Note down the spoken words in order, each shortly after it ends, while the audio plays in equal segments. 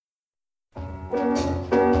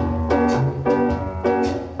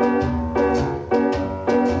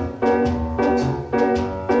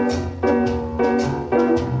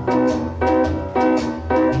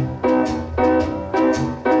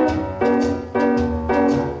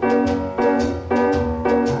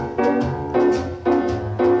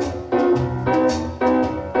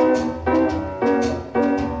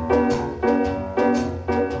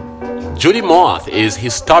Judy Mowatt is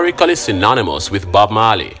historically synonymous with Bob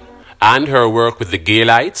Marley, and her work with the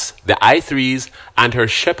Gaylites, the I3s, and her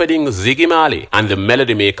shepherding Ziggy Marley and the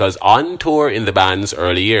Melody Makers on tour in the band's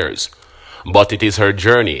early years. But it is her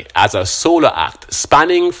journey as a solo act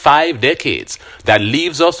spanning 5 decades that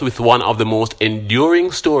leaves us with one of the most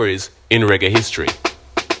enduring stories in reggae history.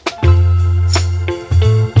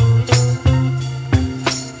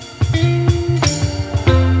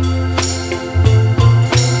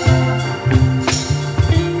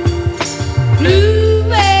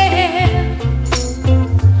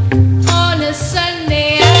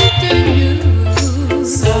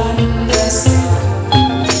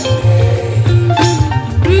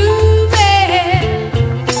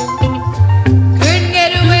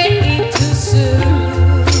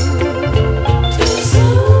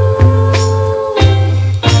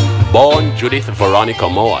 Judith Veronica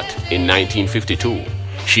Mowatt in 1952.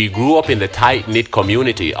 She grew up in the tight-knit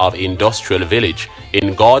community of Industrial Village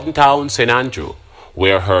in Gordontown, St. Andrew,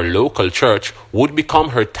 where her local church would become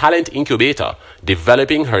her talent incubator,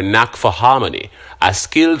 developing her knack for harmony, a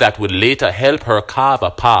skill that would later help her carve a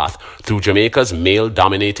path through Jamaica's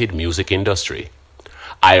male-dominated music industry.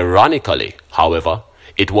 Ironically, however,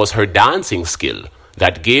 it was her dancing skill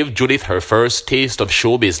that gave Judith her first taste of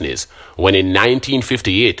show business when in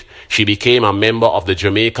 1958 she became a member of the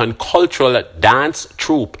Jamaican cultural dance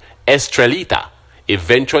troupe Estrelita,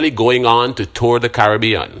 eventually going on to tour the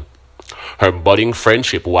Caribbean. Her budding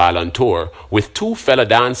friendship while on tour with 2 fellow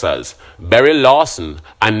dancers, Beryl Lawson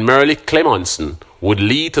and Merle Clemonson, would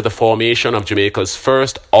lead to the formation of Jamaica's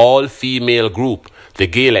first all-female group, the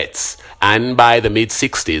Gaylettes, and by the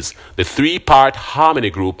mid-60s, the 3-part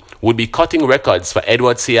harmony group would be cutting records for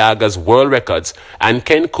Edward Seaga's World Records and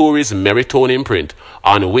Ken Curry's Meritone imprint,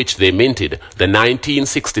 on which they minted the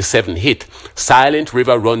 1967 hit Silent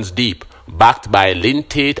River Runs Deep, backed by Lynn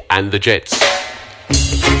Tate and the Jets.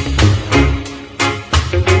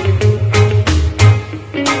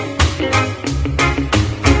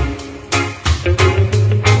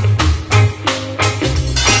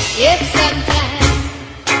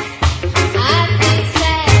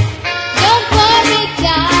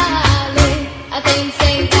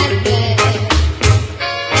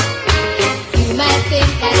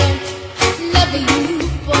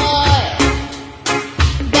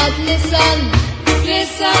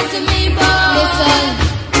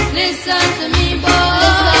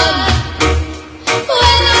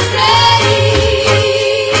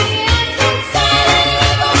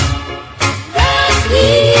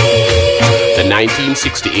 The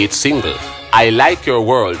 1968 single, I Like Your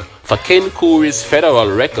World, for Ken Curry's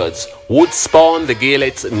Federal Records would spawn the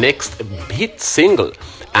Gaylettes' next hit single,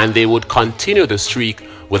 and they would continue the streak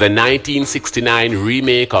with a 1969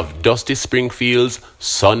 remake of Dusty Springfield's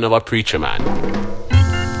Son of a Preacher Man.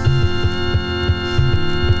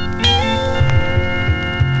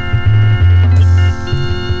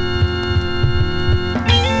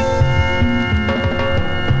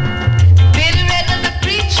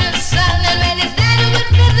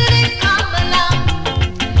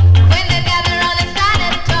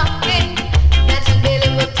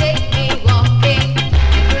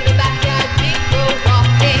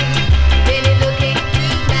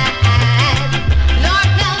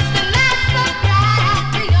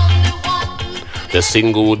 The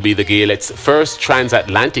single would be the Gaylettes' first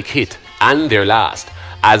transatlantic hit and their last,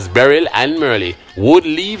 as Beryl and Merle would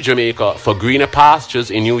leave Jamaica for greener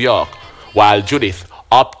pastures in New York, while Judith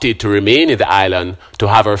opted to remain in the island to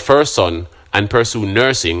have her first son and pursue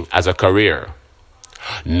nursing as a career.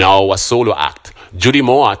 Now a solo act, Judy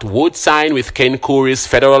Mowatt would sign with Ken Curry's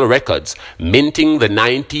Federal Records, minting the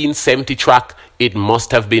 1970 track It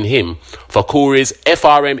Must Have Been Him for Curry's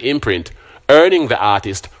FRM imprint, earning the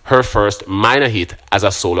artist her first minor hit as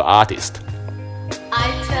a solo artist.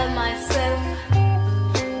 I tell myself,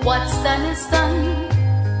 what's done is done.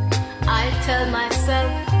 I tell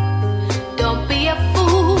myself, don't be a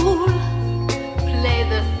fool. Play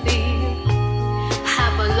the field,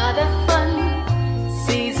 have a lot of fun. It's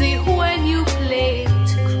easy when you play it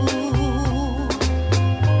cool.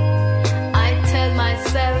 I tell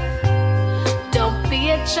myself, don't be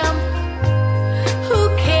a chump. Who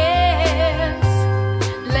cares?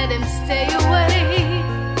 Let him stay away.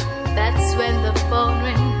 That's when the phone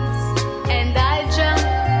rings and I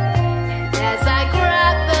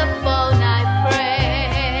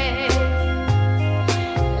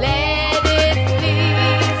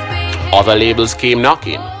other labels came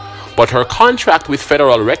knocking, but her contract with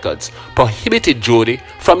Federal Records prohibited Judy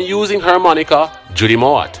from using her moniker Judy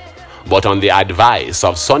Mowat. But on the advice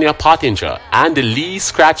of Sonia Pottinger and Lee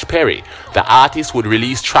Scratch Perry, the artist would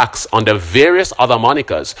release tracks under various other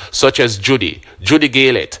monikers such as Judy, Judy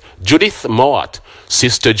Gaylett, Judith Mowat,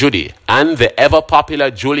 Sister Judy, and the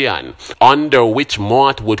ever-popular Julian, under which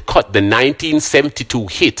Mowat would cut the 1972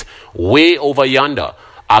 hit Way Over Yonder,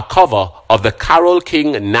 a cover of the Carole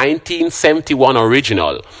King 1971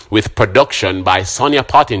 original with production by Sonia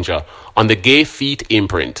Pottinger on the Gay Feet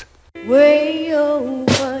imprint. Way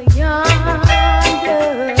over yonder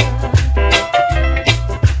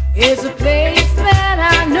is a place that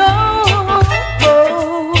I know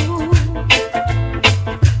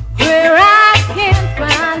where I can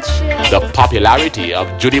find shelter. The popularity of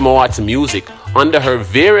Judy Mowat's music under her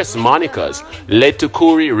various monikers led to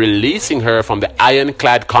Coury releasing her from the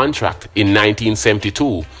Ironclad contract in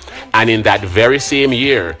 1972, and in that very same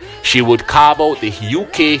year, she would carve out the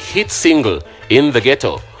UK hit single In the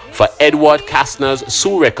Ghetto for Edward Kastner's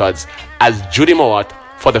Sue Records as Judy Mowat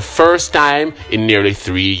for the first time in nearly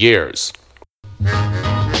 3 years.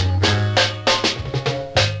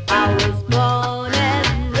 I was born and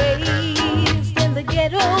raised in the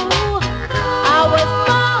ghetto. I was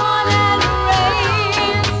born and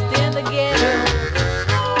raised in the ghetto.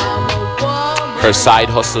 I'm a woman. Her side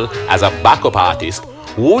hustle as a backup artist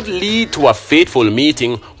would lead to a fateful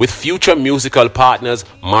meeting with future musical partners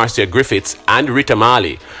Marcia Griffiths and Rita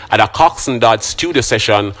Marley at a Coxsone Dodd studio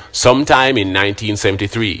session sometime in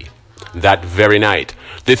 1973. That very night,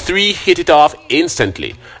 the three hit it off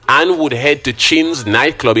instantly and would head to Chin's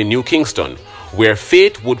nightclub in New Kingston, where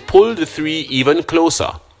fate would pull the three even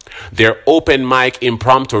closer. Their open mic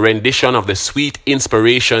impromptu rendition of the Sweet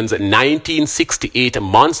Inspirations' 1968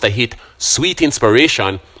 monster hit Sweet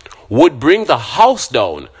Inspiration would bring the house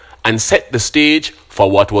down and set the stage for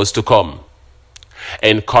what was to come.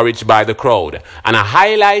 Encouraged by the crowd and a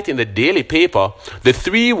highlight in the daily paper, the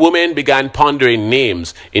three women began pondering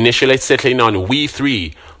names, initially settling on We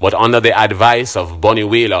Three, but under the advice of Bunny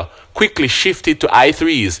Wailer, quickly shifted to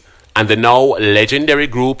I3s, and the now legendary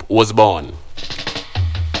group was born.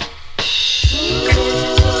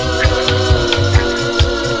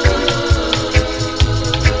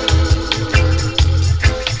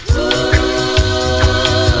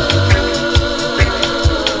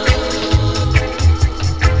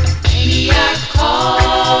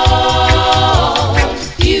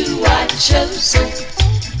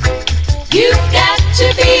 You've got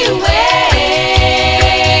to be aware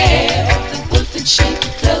of the wolf in sheep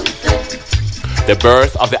clothing. The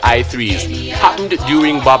birth of the I3s happened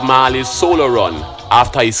during Bob Marley's solo run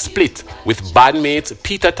after he split with bandmates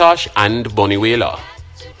Peter Tosh and Bunny Wailer.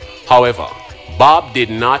 However, Bob did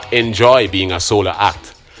not enjoy being a solo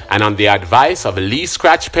act, and on the advice of Lee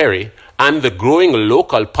Scratch Perry and the growing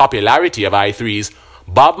local popularity of I3s,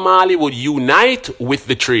 Bob Marley would unite with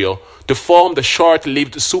the trio to form the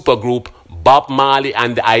short-lived supergroup Bob Marley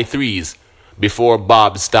and the I3s, before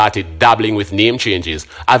Bob started dabbling with name changes,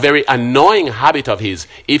 a very annoying habit of his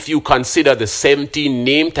if you consider the 17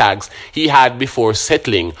 name tags he had before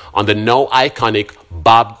settling on the now iconic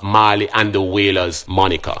Bob Marley and the Wailers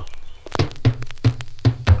moniker.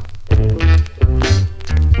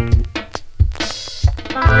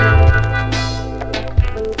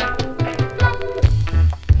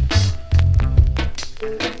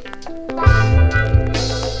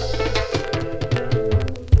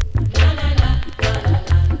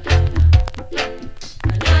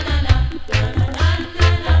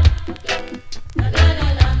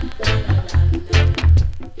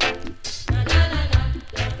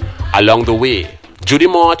 Along the way, Judy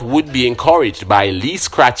Mowat would be encouraged by Lee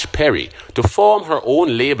Scratch Perry to form her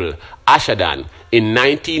own label, Ashadan, in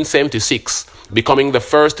 1976, becoming the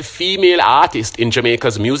first female artist in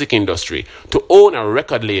Jamaica's music industry to own a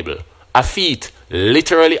record label, a feat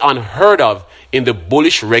literally unheard of in the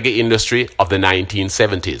bullish reggae industry of the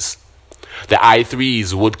 1970s. The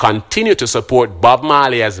I3s would continue to support Bob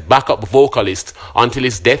Marley as backup vocalist until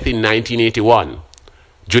his death in 1981.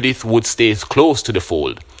 Judith would stay close to the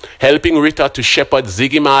fold, helping Rita to shepherd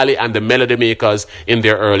Ziggy Marley and the Melody Makers in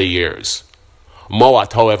their early years.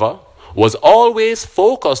 Mowat, however, was always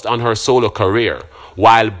focused on her solo career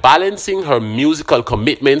while balancing her musical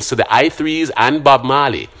commitments to the I3s and Bob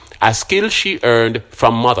Marley, a skill she earned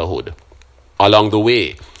from motherhood. Along the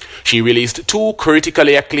way, she released two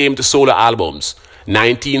critically acclaimed solo albums,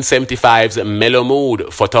 1975's Mellow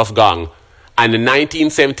Mood for Tough Gong and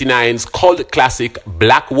 1979's cult classic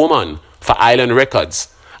Black Woman for Island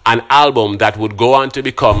Records, an album that would go on to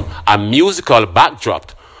become a musical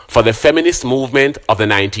backdrop for the feminist movement of the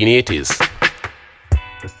 1980s.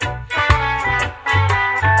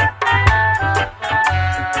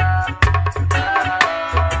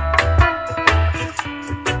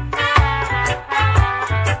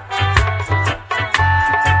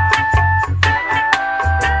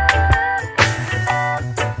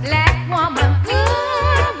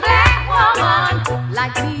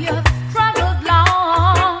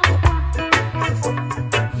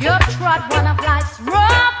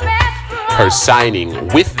 Her signing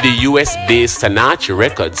with the US-based Sanachi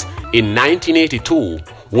Records in 1982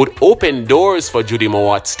 would open doors for Judy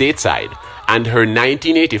Mowatt stateside, and her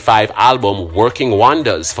 1985 album Working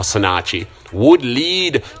Wonders for Sanachi would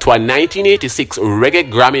lead to a 1986 Reggae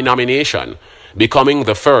Grammy nomination, becoming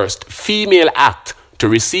the first female act to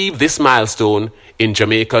receive this milestone in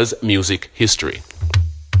Jamaica's music history.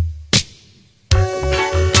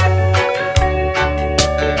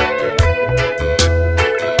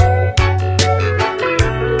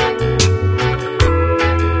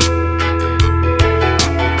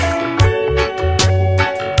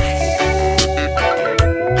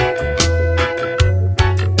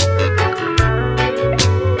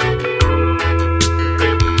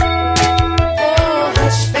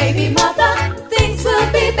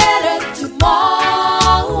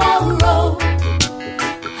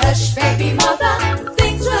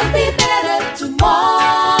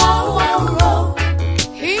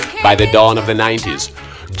 By the dawn of the 90s,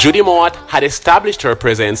 Judy Mowatt had established her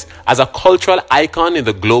presence as a cultural icon in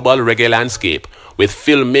the global reggae landscape, with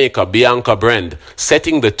filmmaker Bianca Brend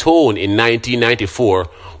setting the tone in 1994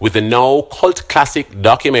 with the now cult classic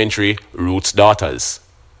documentary Roots Daughters.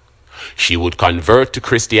 She would convert to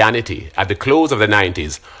Christianity at the close of the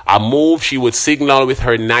 90s, a move she would signal with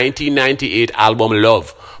her 1998 album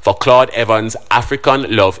Love for Claude Evans'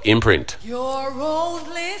 African Love imprint. Your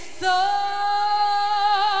only son,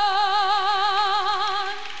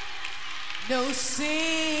 no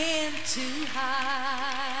sin to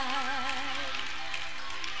hide,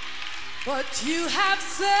 but you have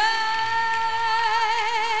sent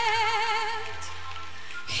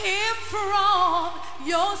him from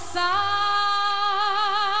your side.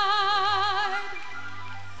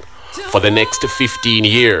 For the next 15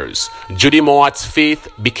 years, Judy Mowatt's faith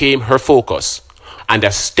became her focus, and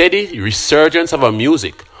a steady resurgence of her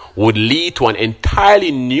music would lead to an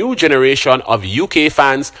entirely new generation of UK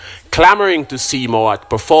fans clamoring to see Mowatt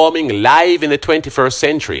performing live in the 21st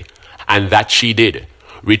century, and that she did,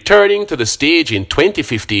 returning to the stage in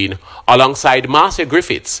 2015 alongside Marcia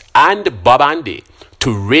Griffiths and Bob Andy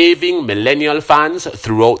to raving millennial fans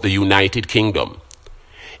throughout the United Kingdom.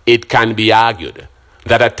 It can be argued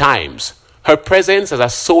that at times, her presence as a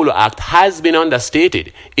solo act has been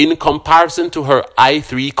understated in comparison to her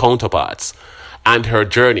I3 counterparts, and her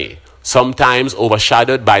journey sometimes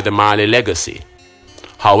overshadowed by the Marley legacy.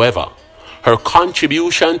 However, her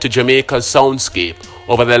contribution to Jamaica's soundscape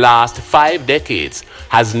over the last 5 decades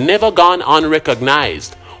has never gone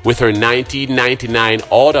unrecognized, with her 1999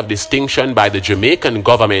 Order of Distinction by the Jamaican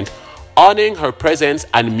government honoring her presence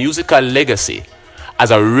and musical legacy as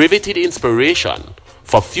a riveted inspiration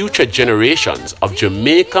for future generations of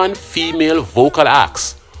Jamaican female vocal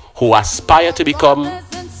acts who aspire to become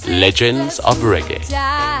legends of reggae.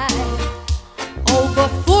 Over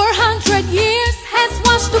 400 years has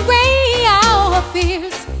washed away our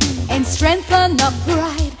fears and strengthened our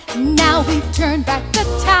pride. Now we've turned back the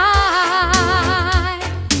tide.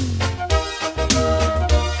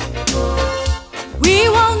 We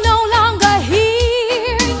will no longer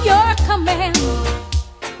hear your command.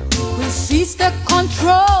 We'll seize the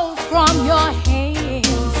control from your hand.